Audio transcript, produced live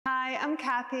Hi, I'm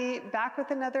Cathy, back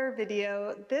with another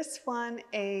video. This one,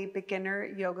 a beginner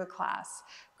yoga class.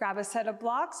 Grab a set of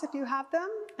blocks if you have them,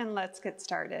 and let's get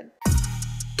started.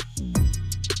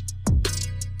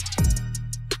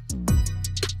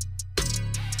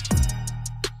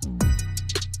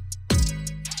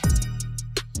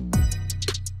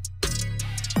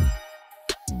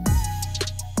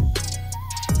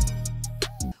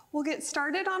 We'll get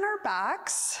started on our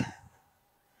backs.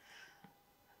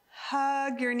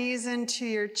 Hug your knees into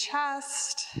your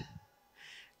chest.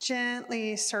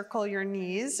 Gently circle your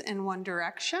knees in one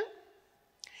direction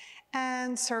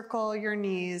and circle your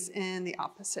knees in the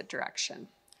opposite direction.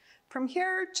 From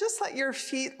here, just let your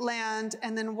feet land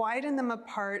and then widen them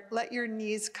apart. Let your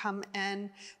knees come in.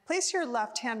 Place your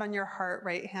left hand on your heart,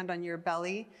 right hand on your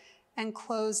belly, and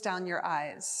close down your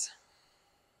eyes.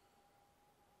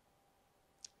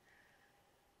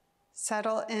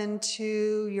 Settle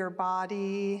into your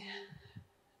body,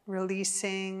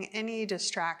 releasing any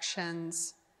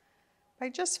distractions by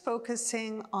just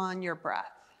focusing on your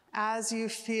breath. As you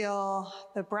feel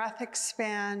the breath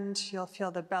expand, you'll feel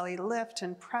the belly lift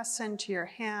and press into your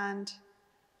hand,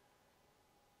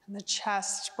 and the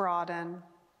chest broaden.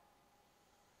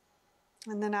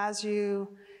 And then as you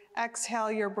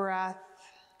exhale your breath,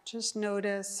 just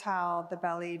notice how the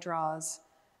belly draws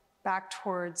back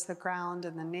towards the ground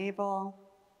and the navel.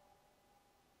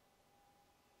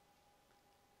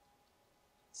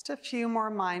 Just a few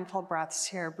more mindful breaths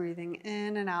here, breathing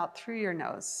in and out through your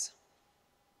nose.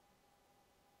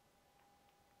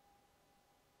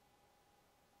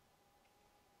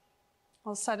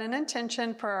 We'll set an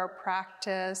intention for our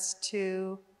practice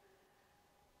to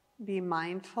be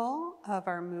mindful of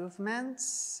our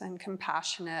movements and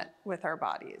compassionate with our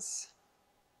bodies.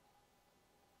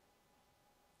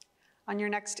 On your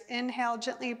next inhale,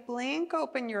 gently blink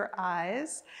open your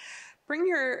eyes. Bring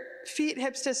your feet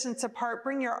hips distance apart,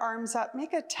 bring your arms up,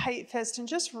 make a tight fist and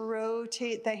just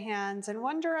rotate the hands in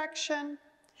one direction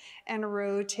and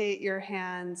rotate your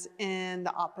hands in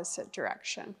the opposite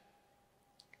direction.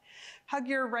 Hug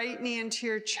your right knee into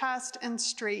your chest and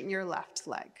straighten your left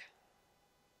leg.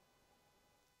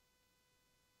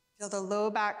 Feel the low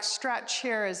back stretch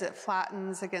here as it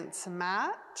flattens against the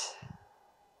mat.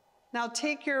 Now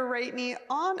take your right knee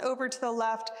on over to the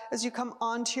left. As you come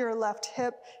onto your left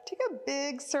hip, take a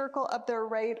big circle up the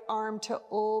right arm to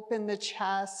open the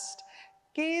chest.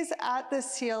 Gaze at the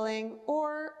ceiling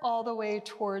or all the way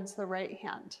towards the right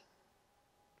hand.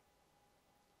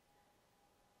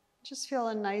 Just feel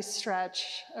a nice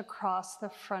stretch across the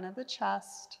front of the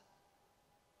chest.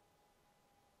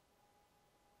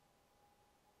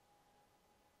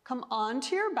 Come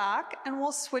onto your back and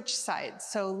we'll switch sides.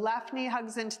 So left knee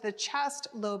hugs into the chest,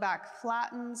 low back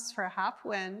flattens for half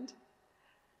wind.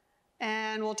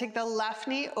 And we'll take the left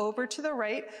knee over to the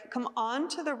right, come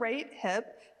onto the right hip,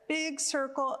 big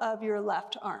circle of your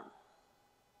left arm.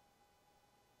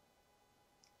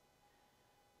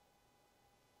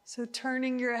 So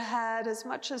turning your head as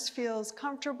much as feels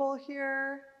comfortable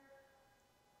here.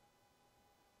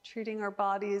 Treating our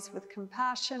bodies with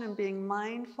compassion and being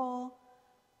mindful.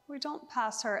 We don't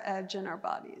pass our edge in our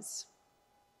bodies.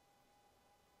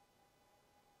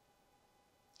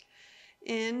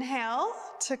 Inhale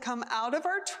to come out of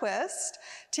our twist.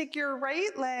 Take your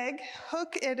right leg,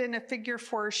 hook it in a figure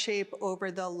 4 shape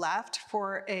over the left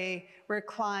for a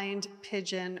reclined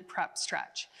pigeon prep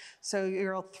stretch. So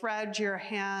you'll thread your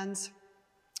hands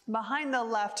behind the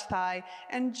left thigh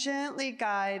and gently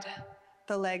guide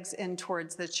the legs in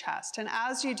towards the chest. And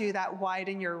as you do that,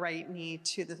 widen your right knee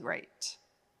to the right.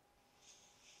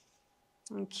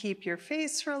 And keep your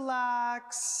face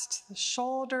relaxed, the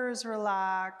shoulders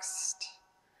relaxed.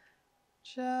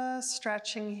 Just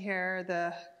stretching here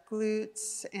the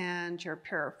glutes and your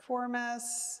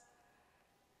piriformis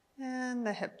and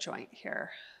the hip joint here.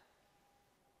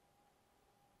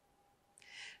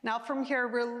 Now from here,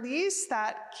 release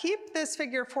that. Keep this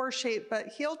figure 4 shape, but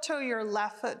heel toe your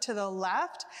left foot to the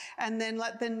left and then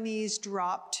let the knees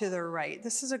drop to the right.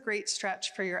 This is a great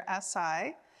stretch for your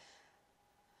SI.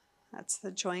 That's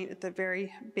the joint at the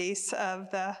very base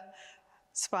of the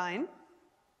spine.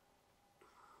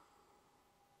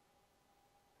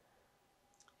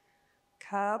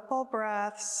 Couple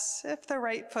breaths. If the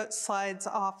right foot slides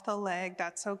off the leg,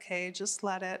 that's okay, just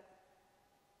let it.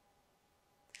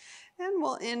 And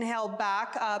we'll inhale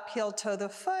back up, heel toe the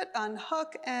foot,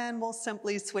 unhook, and we'll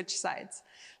simply switch sides.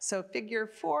 So figure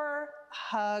 4,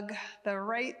 hug the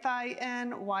right thigh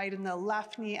in, widen the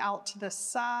left knee out to the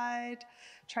side.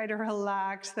 Try to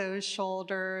relax those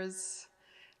shoulders,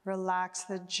 relax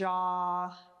the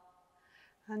jaw,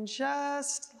 and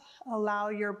just Allow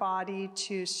your body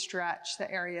to stretch the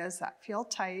areas that feel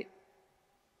tight.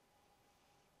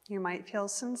 You might feel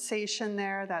sensation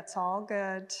there, that's all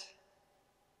good.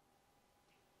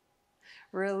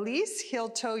 Release, heel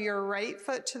toe your right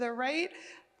foot to the right,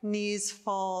 knees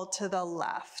fall to the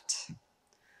left.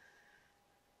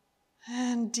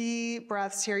 And deep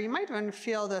breaths here. You might even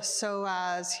feel the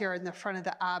psoas here in the front of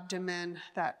the abdomen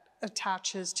that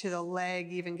attaches to the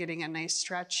leg, even getting a nice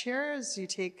stretch here as you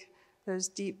take those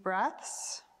deep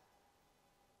breaths.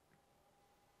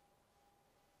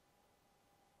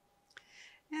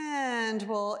 And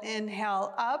we'll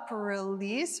inhale up,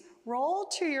 release, roll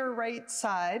to your right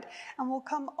side, and we'll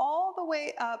come all the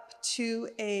way up to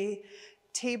a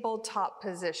tabletop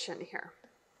position here.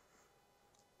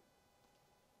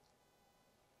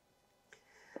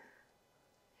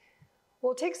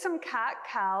 We'll take some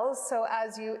cat-cows, so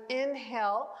as you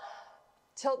inhale,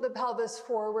 tilt the pelvis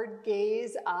forward,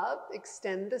 gaze up,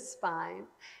 extend the spine,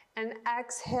 and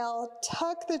exhale,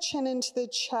 tuck the chin into the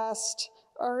chest,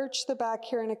 arch the back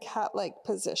here in a cat-like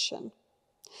position.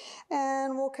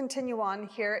 And we'll continue on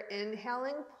here,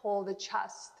 inhaling, pull the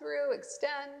chest through,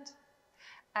 extend.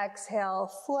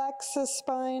 Exhale, flex the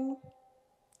spine.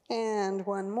 And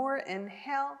one more,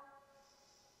 inhale.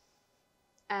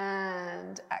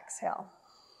 And exhale.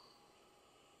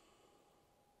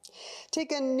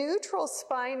 Take a neutral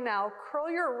spine now, curl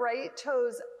your right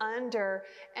toes under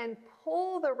and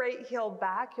pull the right heel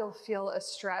back. You'll feel a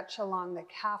stretch along the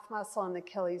calf muscle and the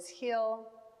Achilles heel.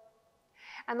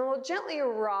 And then we'll gently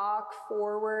rock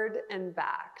forward and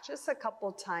back, just a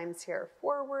couple times here.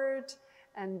 Forward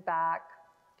and back,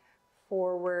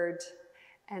 forward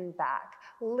and back.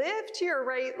 Lift your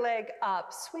right leg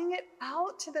up, swing it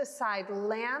out to the side,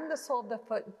 land the sole of the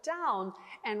foot down,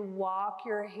 and walk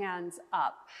your hands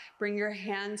up. Bring your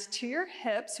hands to your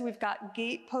hips. We've got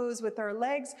gate pose with our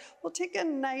legs. We'll take a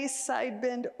nice side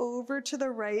bend over to the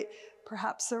right.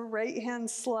 Perhaps the right hand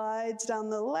slides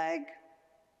down the leg.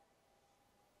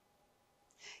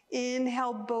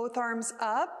 Inhale, both arms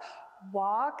up.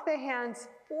 Walk the hands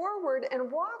forward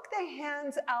and walk the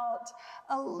hands out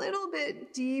a little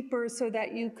bit deeper so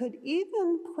that you could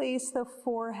even place the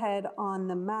forehead on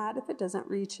the mat. If it doesn't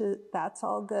reach it, that's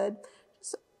all good.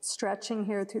 Just stretching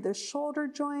here through the shoulder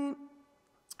joint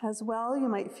as well. You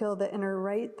might feel the inner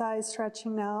right thigh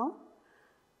stretching now.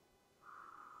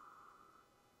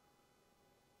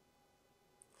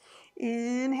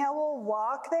 Inhale, we'll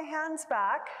walk the hands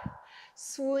back.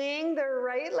 Swing the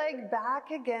right leg back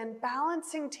again,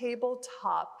 balancing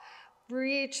tabletop.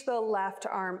 Reach the left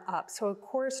arm up. So a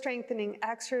core strengthening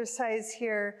exercise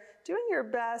here. Doing your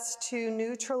best to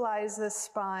neutralize the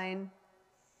spine.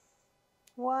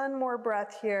 One more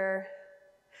breath here.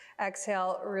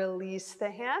 Exhale, release the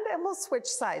hand, and we'll switch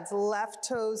sides. Left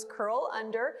toes curl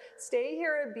under. Stay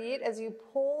here a beat as you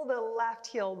pull the left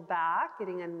heel back,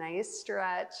 getting a nice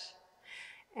stretch.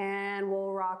 And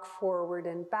we'll rock forward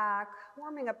and back,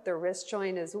 warming up the wrist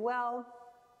joint as well.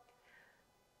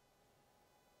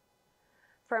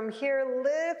 From here,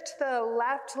 lift the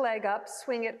left leg up,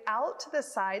 swing it out to the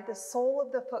side. The sole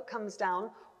of the foot comes down.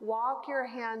 Walk your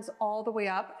hands all the way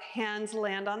up. Hands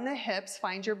land on the hips.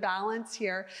 Find your balance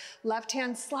here. Left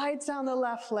hand slides down the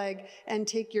left leg and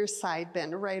take your side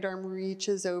bend. Right arm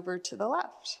reaches over to the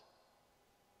left.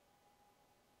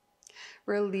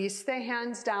 Release the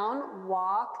hands down,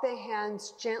 walk the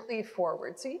hands gently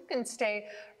forward. So you can stay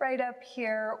right up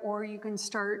here or you can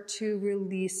start to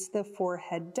release the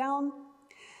forehead down.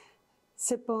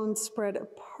 Sit bones spread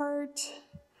apart.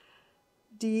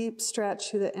 Deep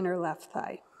stretch through the inner left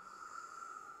thigh.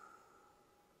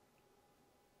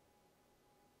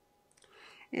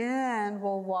 And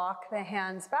we'll walk the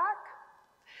hands back.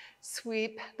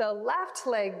 Sweep the left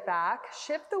leg back,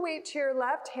 shift the weight to your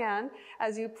left hand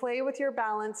as you play with your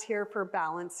balance here for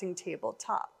balancing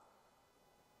tabletop.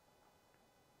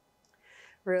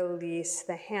 Release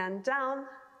the hand down,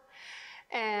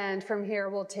 and from here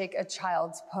we'll take a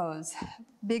child's pose.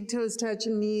 Big toes touch,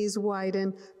 knees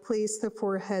widen, place the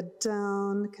forehead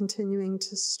down, continuing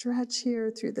to stretch here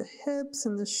through the hips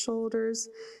and the shoulders.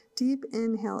 Deep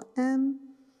inhale in.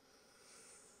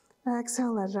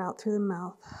 Exhale, let it out through the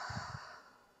mouth.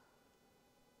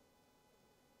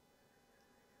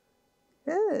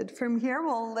 Good. From here,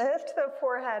 we'll lift the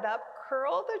forehead up,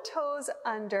 curl the toes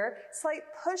under, slight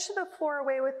push the floor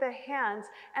away with the hands,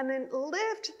 and then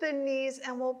lift the knees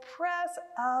and we'll press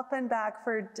up and back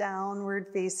for downward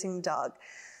facing dog.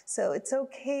 So it's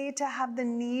okay to have the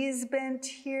knees bent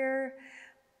here.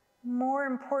 More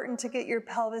important to get your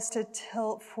pelvis to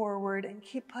tilt forward and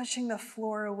keep pushing the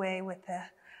floor away with the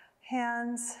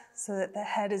hands so that the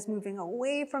head is moving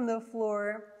away from the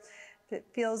floor. If it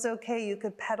feels okay, you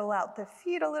could pedal out the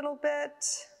feet a little bit.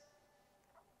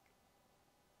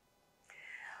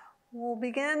 We'll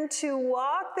begin to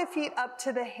walk the feet up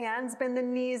to the hands, bend the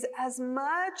knees as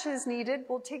much as needed.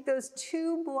 We'll take those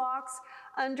 2 blocks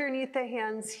underneath the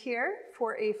hands here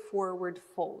for a forward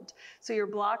fold. So your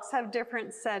blocks have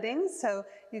different settings, so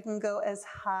you can go as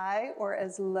high or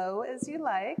as low as you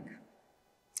like.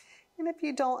 And if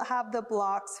you don't have the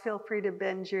blocks, feel free to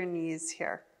bend your knees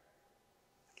here.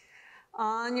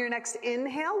 On your next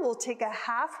inhale, we'll take a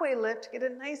halfway lift, get a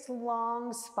nice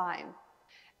long spine.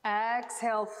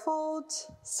 Exhale, fold,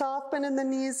 soft bend in the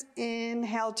knees.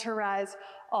 Inhale to rise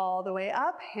all the way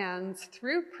up, hands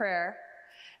through prayer.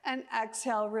 And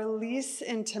exhale, release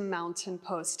into mountain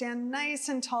pose. Stand nice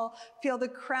and tall. Feel the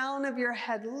crown of your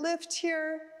head lift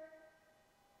here.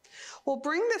 We'll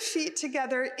bring the feet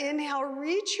together. Inhale,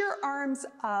 reach your arms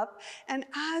up. And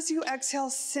as you exhale,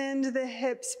 send the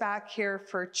hips back here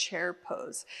for chair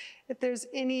pose. If there's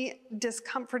any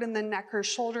discomfort in the neck or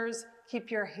shoulders,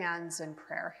 keep your hands in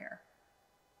prayer here.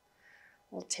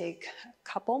 We'll take a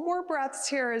couple more breaths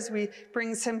here as we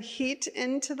bring some heat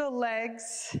into the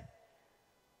legs.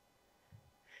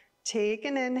 Take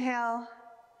an inhale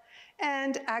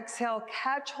and exhale.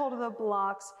 Catch hold of the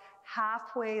blocks,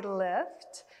 halfway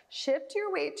lift. Shift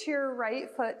your weight to your right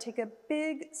foot. Take a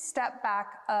big step back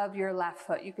of your left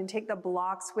foot. You can take the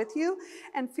blocks with you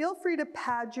and feel free to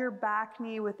pad your back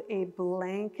knee with a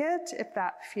blanket if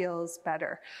that feels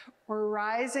better. We're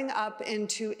rising up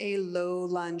into a low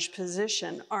lunge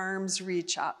position. Arms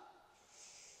reach up.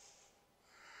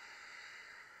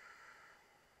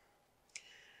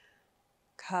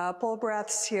 Couple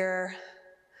breaths here.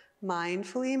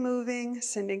 Mindfully moving,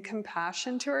 sending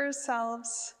compassion to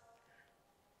ourselves.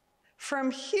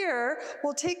 From here,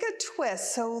 we'll take a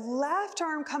twist. So left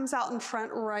arm comes out in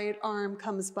front, right arm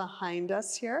comes behind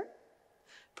us here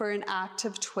for an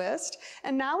active twist.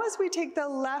 And now as we take the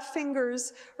left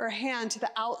fingers or hand to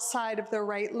the outside of the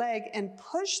right leg and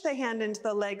push the hand into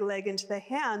the leg, leg into the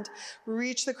hand,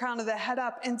 reach the crown of the head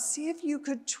up and see if you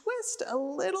could twist a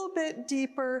little bit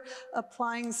deeper,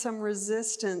 applying some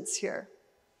resistance here.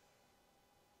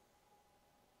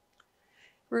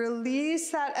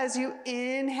 Release that as you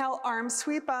inhale, arms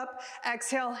sweep up.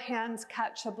 Exhale, hands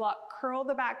catch the block. Curl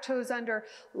the back toes under.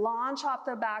 Launch off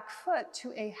the back foot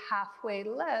to a halfway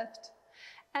lift.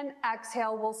 And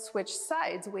exhale, we'll switch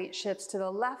sides. Weight shifts to the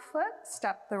left foot.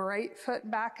 Step the right foot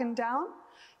back and down.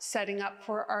 Setting up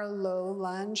for our low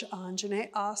lunge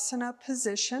Anjane Asana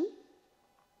position.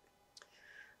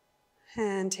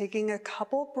 And taking a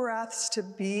couple breaths to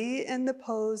be in the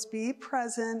pose, be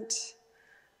present.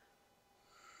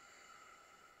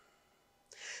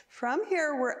 From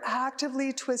here, we're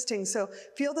actively twisting. So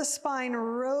feel the spine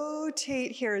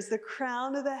rotate here as the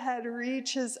crown of the head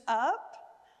reaches up.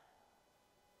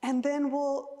 And then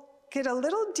we'll get a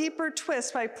little deeper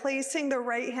twist by placing the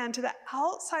right hand to the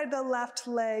outside of the left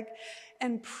leg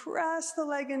and press the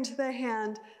leg into the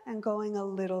hand and going a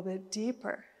little bit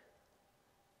deeper.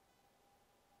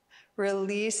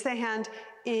 Release the hand.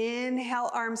 Inhale,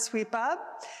 arms sweep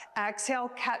up. Exhale,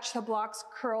 catch the blocks,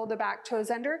 curl the back toes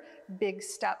under. Big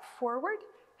step forward,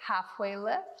 halfway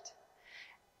lift.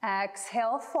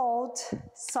 Exhale, fold.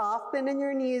 Soft bend in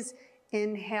your knees.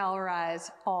 Inhale,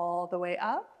 rise all the way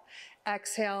up.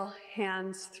 Exhale,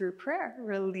 hands through prayer.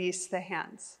 Release the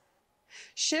hands.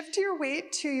 Shift your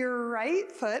weight to your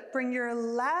right foot. Bring your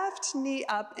left knee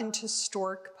up into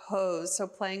stork pose. So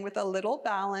playing with a little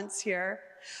balance here.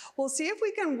 We'll see if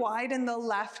we can widen the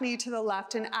left knee to the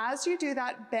left. And as you do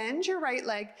that, bend your right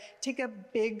leg. Take a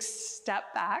big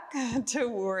step back to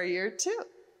warrior two.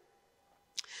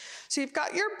 So you've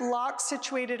got your blocks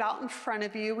situated out in front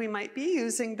of you. We might be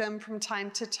using them from time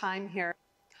to time here.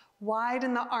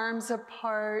 Widen the arms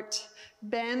apart.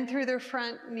 Bend through the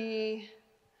front knee.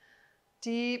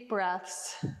 Deep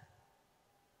breaths.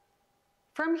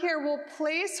 From here, we'll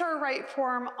place our right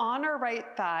forearm on our right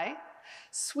thigh.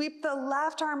 Sweep the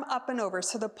left arm up and over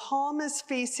so the palm is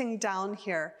facing down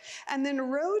here. And then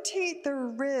rotate the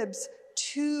ribs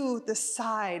to the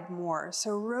side more.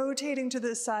 So rotating to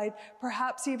the side,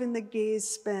 perhaps even the gaze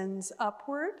spins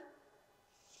upward.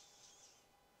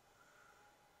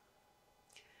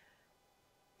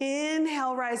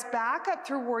 Inhale, rise back up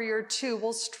through warrior two.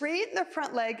 We'll straighten the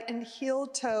front leg and heel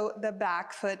toe the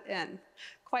back foot in.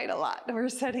 Quite a lot. We're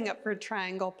setting up for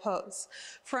triangle pose.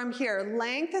 From here,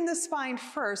 lengthen the spine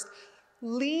first.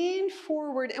 Lean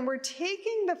forward, and we're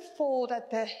taking the fold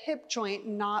at the hip joint,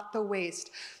 not the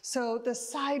waist. So the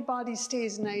side body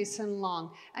stays nice and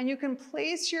long. And you can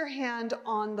place your hand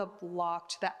on the block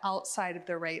to the outside of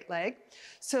the right leg.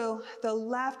 So the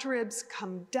left ribs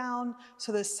come down,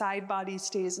 so the side body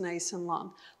stays nice and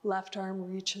long. Left arm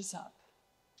reaches up.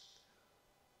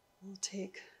 We'll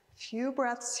take a few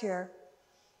breaths here.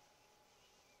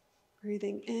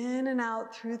 Breathing in and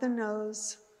out through the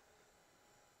nose.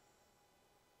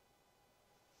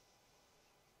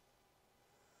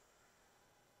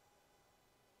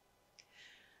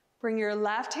 Bring your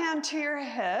left hand to your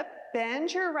hip,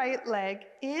 bend your right leg,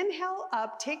 inhale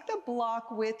up, take the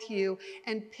block with you,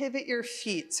 and pivot your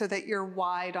feet so that you're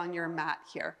wide on your mat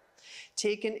here.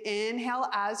 Take an inhale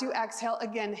as you exhale,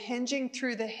 again, hinging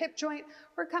through the hip joint.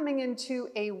 We're coming into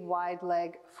a wide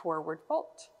leg forward fold.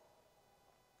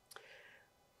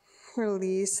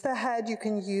 Release the head. You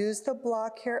can use the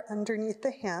block here underneath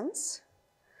the hands.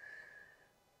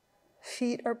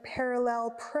 Feet are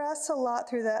parallel. Press a lot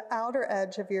through the outer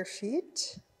edge of your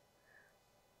feet.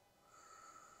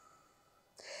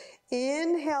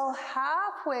 Inhale,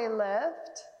 halfway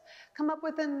lift. Come up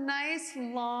with a nice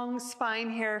long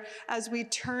spine here as we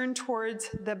turn towards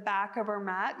the back of our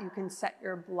mat. You can set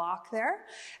your block there,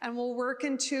 and we'll work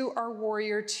into our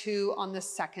warrior two on the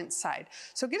second side.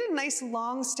 So get a nice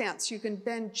long stance. You can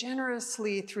bend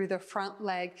generously through the front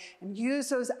leg and use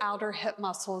those outer hip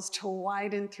muscles to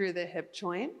widen through the hip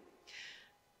joint.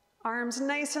 Arms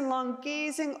nice and long,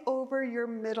 gazing over your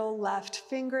middle left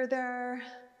finger there.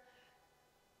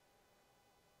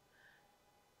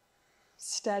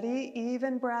 Steady,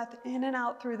 even breath in and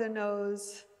out through the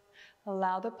nose.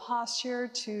 Allow the posture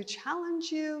to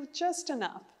challenge you just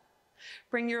enough.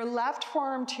 Bring your left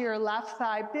forearm to your left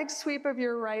thigh, big sweep of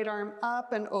your right arm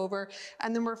up and over,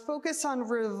 and then we're focused on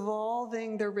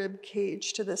revolving the rib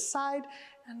cage to the side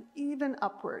and even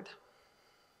upward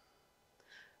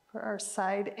for our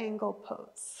side angle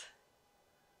pose.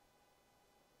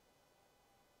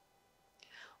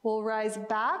 We'll rise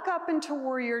back up into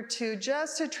warrior two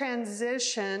just to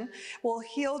transition. We'll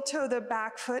heel toe the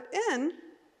back foot in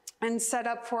and set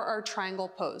up for our triangle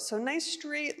pose. So nice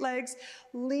straight legs,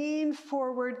 lean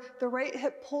forward. The right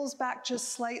hip pulls back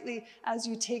just slightly as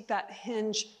you take that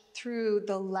hinge through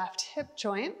the left hip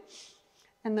joint,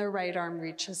 and the right arm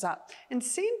reaches up. And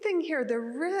same thing here, the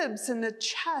ribs and the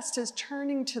chest is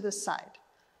turning to the side.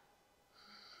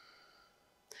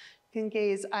 You can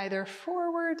gaze either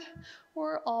forward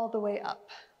or all the way up.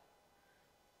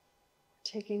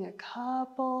 Taking a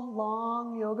couple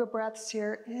long yoga breaths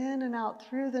here, in and out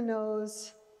through the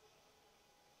nose.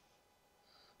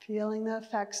 Feeling the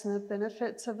effects and the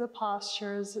benefits of the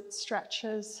posture as it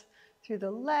stretches through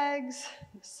the legs,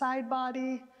 the side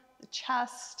body, the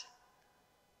chest.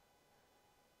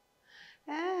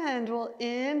 And we'll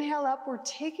inhale up. We're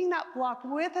taking that block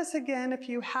with us again if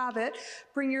you have it.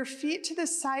 Bring your feet to the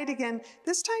side again.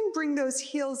 This time bring those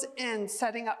heels in,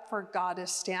 setting up for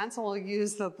goddess stance. And we'll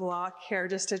use the block here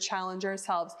just to challenge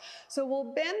ourselves. So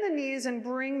we'll bend the knees and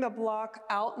bring the block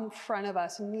out in front of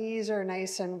us. Knees are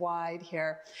nice and wide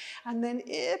here. And then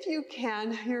if you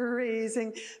can, you're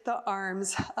raising the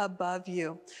arms above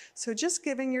you. So just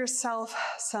giving yourself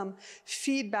some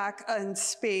feedback and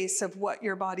space of what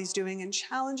your body's doing and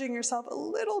challenging yourself a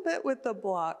little bit with the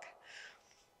block.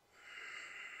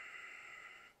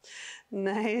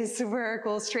 Nice work.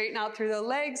 We'll straighten out through the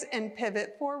legs and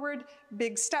pivot forward.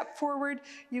 Big step forward.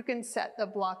 You can set the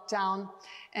block down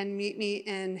and meet me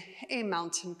in a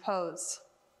mountain pose.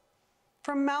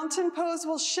 From mountain pose,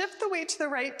 we'll shift the weight to the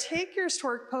right, take your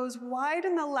stork pose,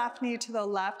 widen the left knee to the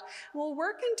left. We'll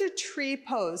work into tree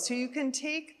pose. So you can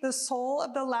take the sole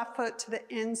of the left foot to the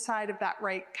inside of that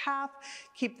right calf,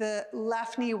 keep the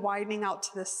left knee widening out to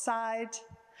the side.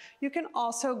 You can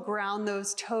also ground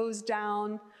those toes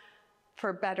down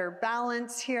for better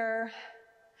balance here.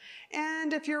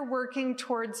 And if you're working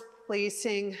towards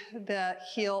placing the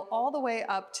heel all the way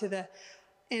up to the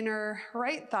inner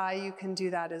right thigh, you can do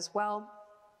that as well.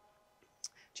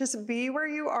 Just be where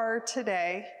you are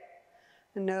today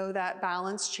and know that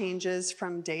balance changes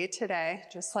from day to day,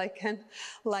 just like in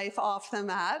life off the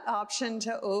mat. Option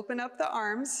to open up the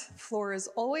arms. Floor is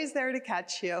always there to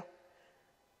catch you.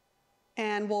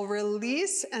 And we'll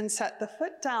release and set the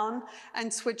foot down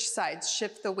and switch sides.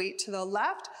 Shift the weight to the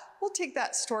left. We'll take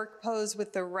that stork pose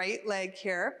with the right leg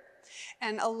here.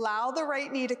 And allow the right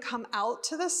knee to come out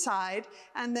to the side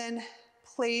and then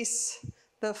place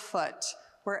the foot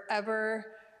wherever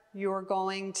you're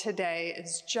going today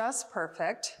is just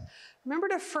perfect. Remember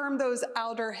to firm those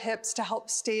outer hips to help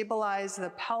stabilize the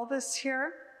pelvis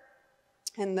here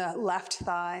and the left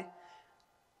thigh.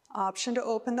 Option to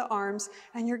open the arms,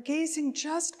 and you're gazing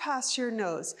just past your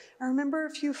nose. And remember,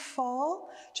 if you fall,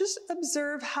 just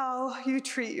observe how you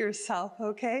treat yourself,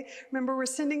 okay? Remember, we're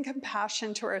sending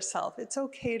compassion to ourselves. It's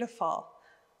okay to fall.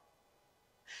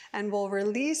 And we'll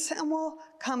release and we'll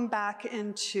come back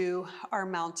into our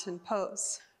mountain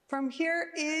pose. From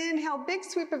here, inhale, big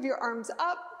sweep of your arms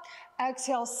up.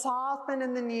 Exhale, soften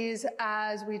in the knees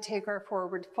as we take our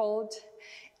forward fold.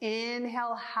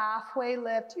 Inhale, halfway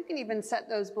lift. You can even set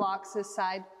those blocks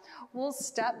aside. We'll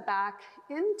step back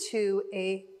into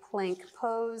a plank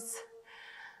pose.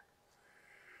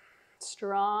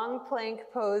 Strong plank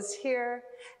pose here.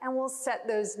 And we'll set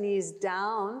those knees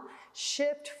down.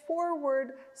 Shift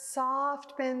forward,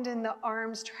 soft bend in the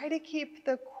arms. Try to keep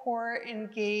the core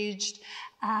engaged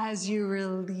as you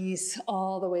release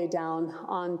all the way down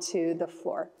onto the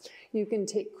floor. You can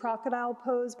take crocodile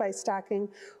pose by stacking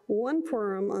one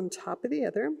forearm on top of the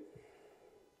other.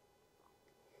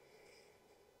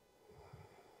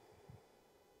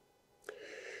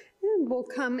 And we'll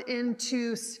come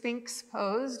into Sphinx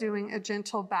pose, doing a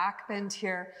gentle back bend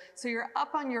here. So you're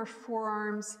up on your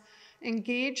forearms,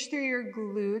 engage through your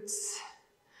glutes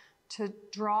to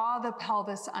draw the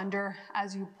pelvis under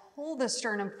as you pull the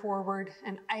sternum forward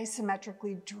and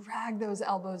isometrically drag those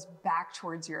elbows back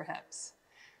towards your hips.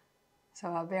 So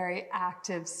a very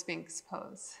active Sphinx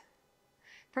pose.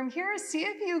 From here, see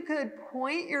if you could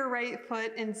point your right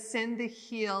foot and send the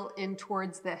heel in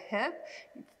towards the hip.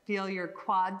 Feel your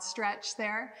quad stretch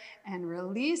there, and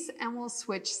release, and we'll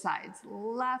switch sides.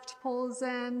 Left pulls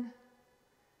in,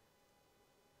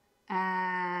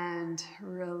 and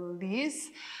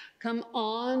release. Come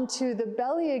on to the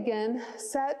belly again.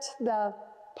 Set the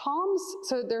palms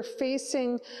so they're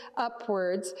facing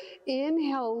upwards.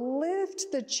 Inhale, lift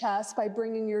the chest by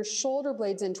bringing your shoulder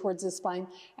blades in towards the spine,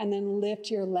 and then lift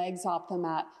your legs off the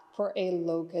mat for a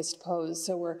locust pose.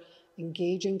 So we're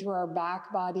engaging through our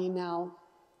back body now.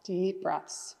 Deep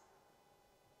breaths.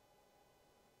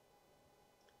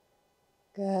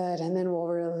 Good, and then we'll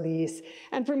release.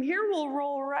 And from here, we'll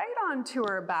roll right onto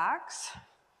our backs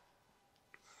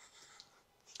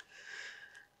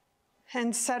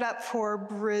and set up for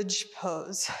bridge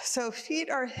pose. So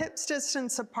feet are hips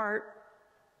distance apart.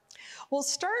 We'll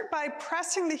start by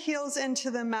pressing the heels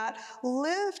into the mat,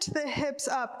 lift the hips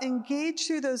up, engage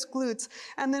through those glutes,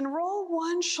 and then roll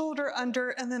one shoulder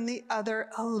under and then the other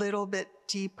a little bit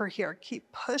deeper here.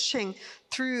 Keep pushing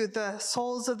through the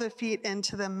soles of the feet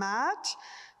into the mat.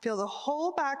 Feel the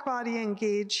whole back body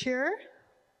engage here.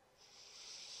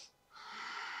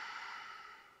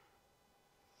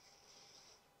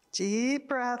 Deep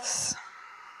breaths.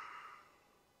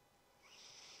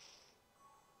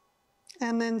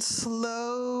 And then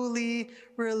slowly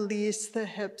release the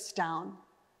hips down.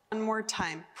 One more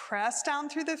time. Press down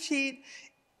through the feet.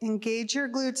 Engage your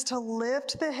glutes to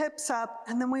lift the hips up.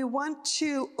 And then we want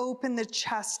to open the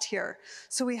chest here.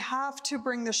 So we have to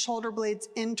bring the shoulder blades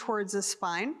in towards the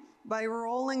spine by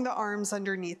rolling the arms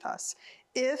underneath us.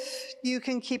 If you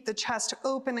can keep the chest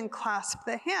open and clasp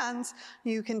the hands,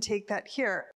 you can take that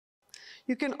here.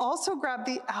 You can also grab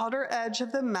the outer edge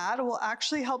of the mat. It will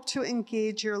actually help to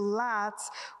engage your lats,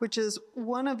 which is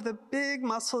one of the big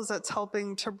muscles that's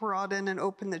helping to broaden and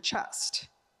open the chest.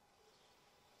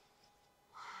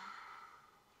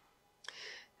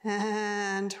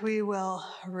 And we will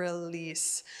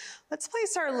release. Let's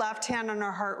place our left hand on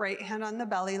our heart, right hand on the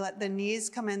belly. Let the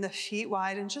knees come in, the feet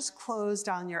wide, and just close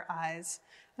down your eyes.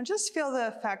 And just feel the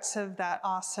effects of that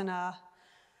asana.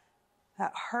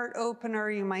 That heart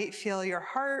opener, you might feel your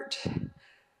heart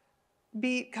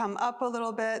beat come up a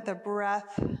little bit, the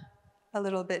breath a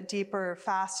little bit deeper,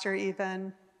 faster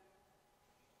even.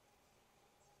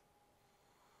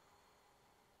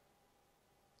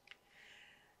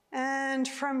 And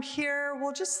from here,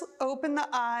 we'll just open the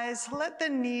eyes, let the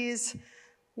knees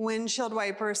windshield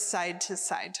wipers side to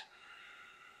side.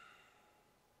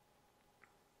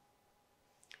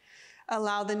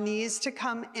 Allow the knees to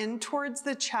come in towards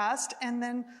the chest and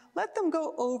then let them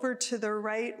go over to the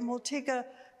right. And we'll take a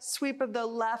sweep of the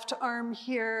left arm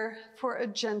here for a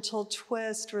gentle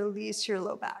twist. Release your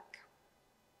low back.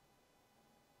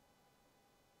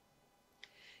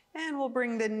 And we'll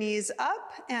bring the knees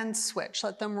up and switch.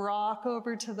 Let them rock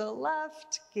over to the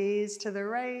left, gaze to the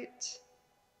right.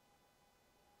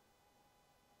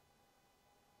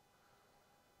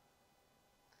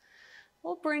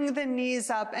 We'll bring the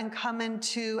knees up and come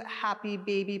into happy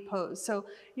baby pose. So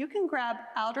you can grab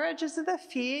outer edges of the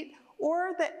feet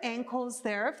or the ankles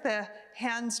there. If the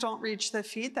hands don't reach the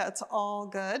feet, that's all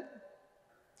good.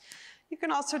 You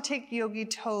can also take yogi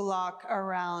toe lock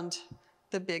around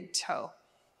the big toe.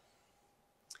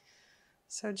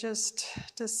 So just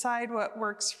decide what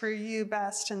works for you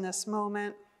best in this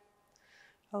moment.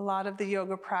 A lot of the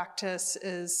yoga practice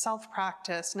is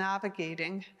self-practice,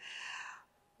 navigating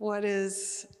what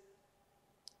is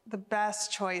the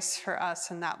best choice for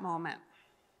us in that moment.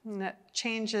 And it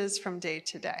changes from day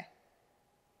to day.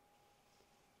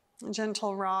 A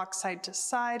gentle rock side to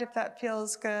side if that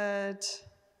feels good.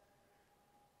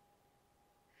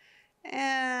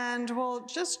 And we'll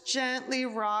just gently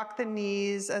rock the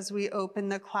knees as we open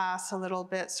the class a little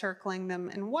bit, circling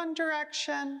them in one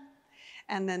direction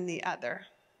and then the other.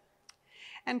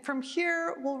 And from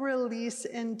here, we'll release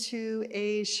into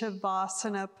a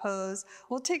Shavasana pose.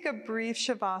 We'll take a brief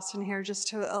Shavasana here just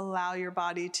to allow your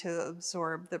body to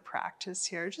absorb the practice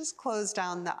here. Just close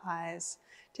down the eyes.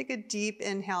 Take a deep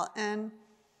inhale in.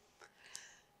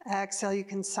 Exhale, you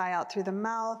can sigh out through the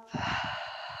mouth.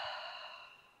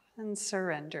 And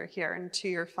surrender here into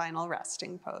your final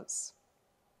resting pose.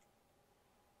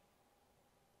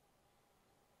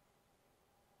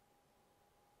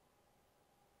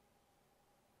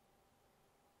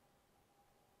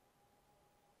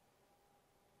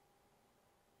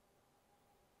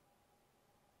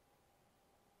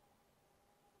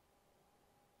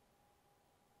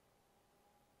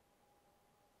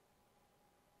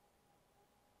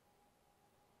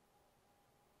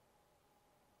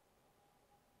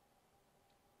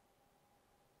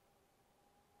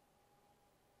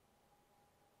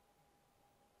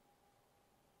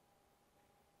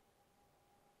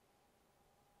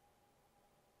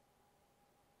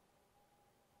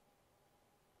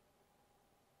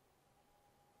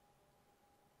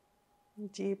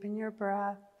 Deepen your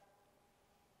breath.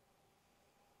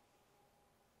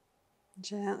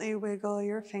 Gently wiggle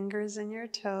your fingers and your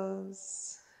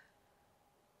toes.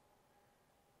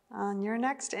 On your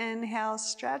next inhale,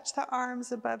 stretch the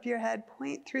arms above your head,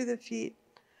 point through the feet.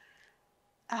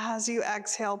 As you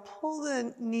exhale, pull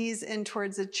the knees in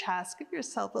towards the chest. Give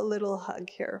yourself a little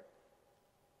hug here.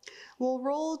 We'll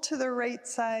roll to the right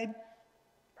side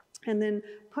and then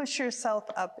push yourself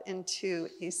up into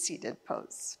a seated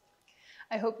pose.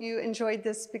 I hope you enjoyed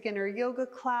this beginner yoga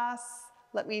class.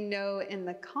 Let me know in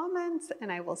the comments, and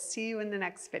I will see you in the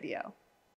next video.